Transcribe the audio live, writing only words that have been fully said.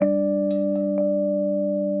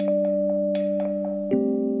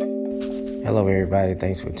Hello, everybody.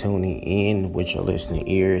 Thanks for tuning in with your listening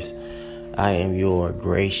ears. I am your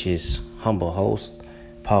gracious, humble host,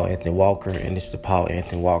 Paul Anthony Walker, and this is the Paul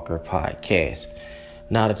Anthony Walker Podcast.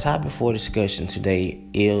 Now, the topic for discussion today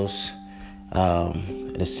is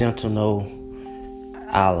the Sentinel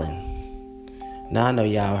Island. Now, I know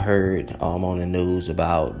y'all heard on the news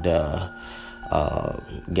about the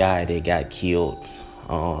guy that got killed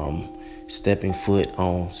stepping foot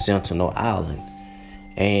on Sentinel Island.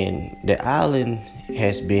 And the island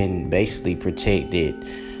has been basically protected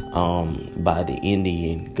by the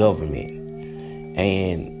Indian government.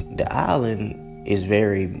 And the island is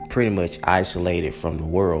pretty much isolated from the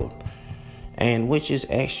world. And which is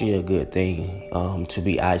actually a good thing to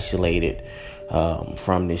be isolated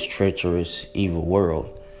from this treacherous, evil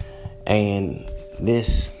world. And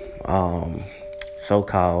this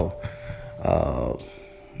so-called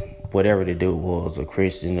whatever the dude was, a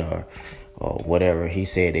Christian or whatever, he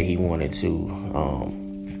said that he wanted to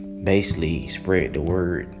basically spread the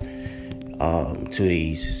word to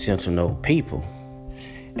these Sentinel people.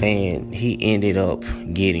 And he ended up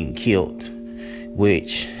getting killed,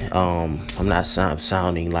 which I'm not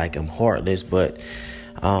sounding like I'm heartless, but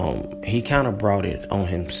he kind of brought it on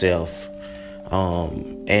himself.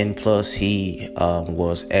 And plus he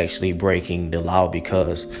was actually breaking the law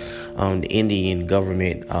because the Indian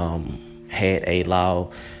government had a law,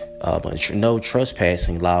 no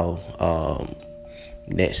trespassing law,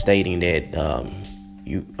 that stating that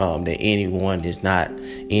that anyone is not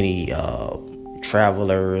any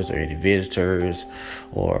travelers or any visitors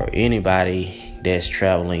or anybody that's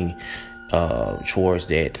traveling towards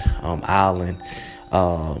that island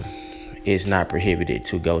is not prohibited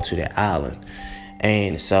to go to that island.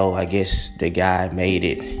 And so I guess the guy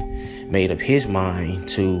made up his mind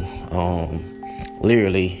to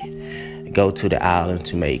literally go to the island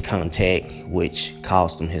to make contact, which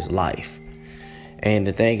cost him his life. And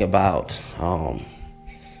the thing about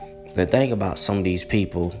some of these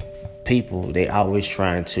people, they always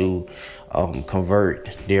trying to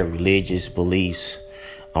convert their religious beliefs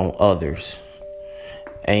on others.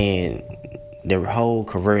 And the whole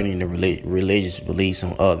converting the religious beliefs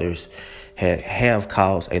on others have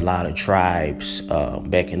caused a lot of tribes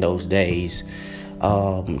back in those days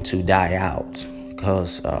to die out,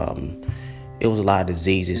 because it was a lot of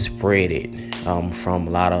diseases spreaded from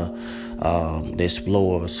a lot of the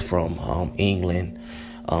explorers from England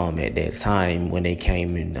at that time when they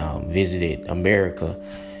came and visited America,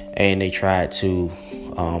 and they tried to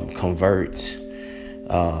convert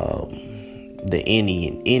the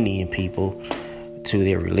Indian people to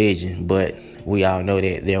their religion. But we all know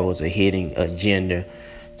that there was a hidden agenda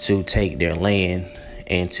to take their land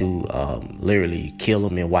and to literally kill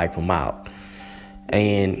them and wipe them out.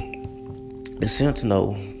 And the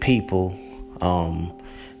Sentinel people,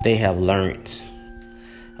 they have learned,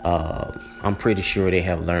 I'm pretty sure they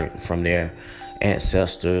have learned from their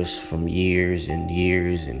ancestors from years and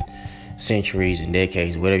years and centuries and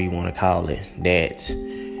decades, whatever you want to call it, that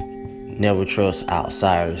never trust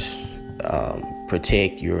outsiders.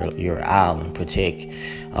 Protect your island, protect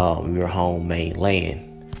your homemade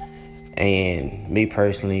land. And me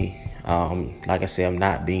personally, like I said, I'm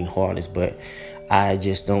not being heartless, but I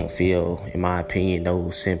just don't feel, in my opinion,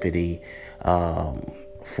 no sympathy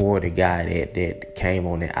for the guy that came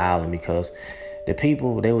on the island, because the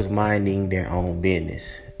people, they was minding their own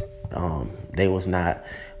business. They was not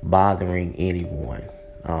bothering anyone.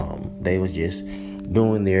 They was just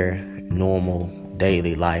doing their normal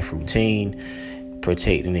daily life routine,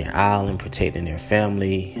 protecting their island, protecting their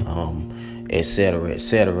family, etc.,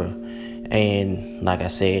 etc. And like I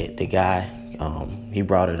said, the guy, he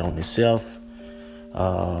brought it on himself.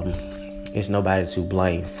 It's nobody to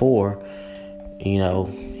blame for.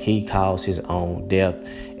 He caused his own death,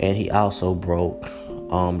 and he also broke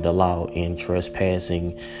the law in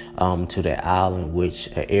trespassing to the island, which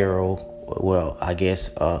an arrow, I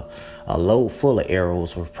guess a load full of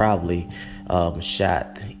arrows were probably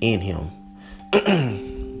shot in him.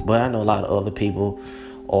 But I know a lot of other people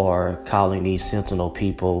are calling these Sentinel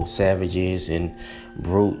people savages and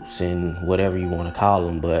brutes and whatever you want to call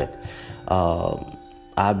them. But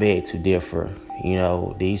I beg to differ.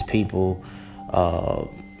 These people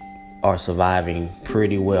are surviving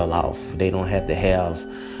pretty well off. They don't have to have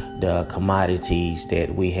the commodities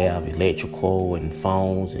that we have, electrical and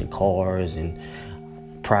phones and cars and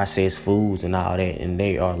processed foods and all that. And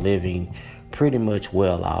they are living pretty much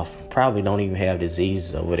well off. Probably don't even have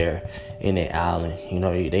diseases over there in that island.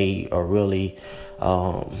 They are really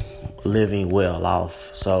living well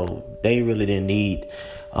off. So they really didn't need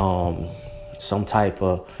some type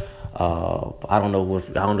of I don't know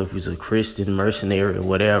if he's a Christian mercenary or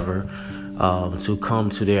whatever, to come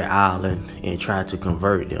to their island and try to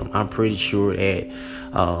convert them. I'm pretty sure that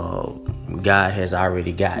God has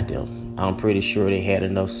already got them. I'm pretty sure they had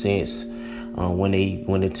enough sense when the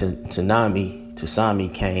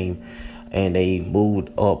tsunami came, and they moved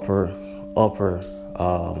upper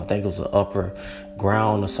I think it was an upper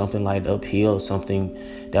ground or something like uphill, something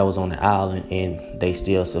that was on the island, and they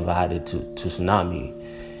still survived it to tsunami.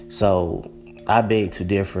 So I beg to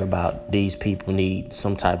differ about these people need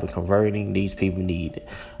some type of converting. These people need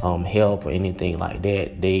help or anything like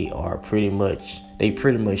that. They pretty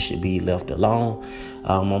much should be left alone.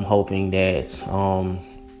 I'm hoping that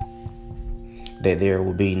that there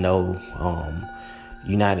will be no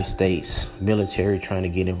United States military trying to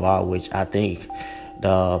get involved, which I think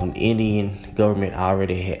the Indian government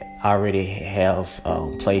already have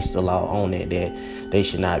placed a law on it that they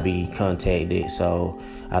should not be contacted. So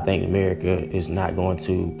I think America is not going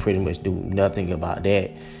to pretty much do nothing about that,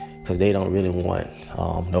 because they don't really want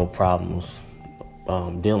no problems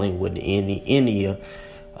dealing with India,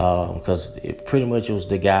 because it pretty much was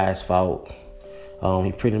the guy's fault.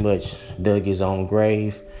 He pretty much dug his own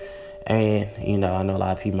grave. And, I know a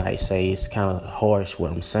lot of people might say it's kind of harsh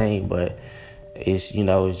what I'm saying, but it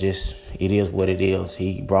is what it is.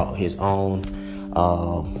 He brought his own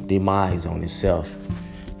demise on himself.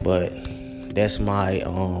 But that's my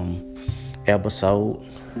episode.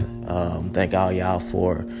 Thank all y'all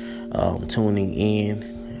for tuning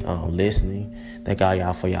in, listening. Thank all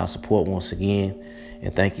y'all for y'all support once again.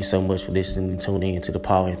 And thank you so much for listening and tuning in to the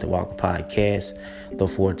Paul Anthony Walker podcast. Look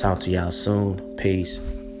forward to talking to y'all soon. Peace.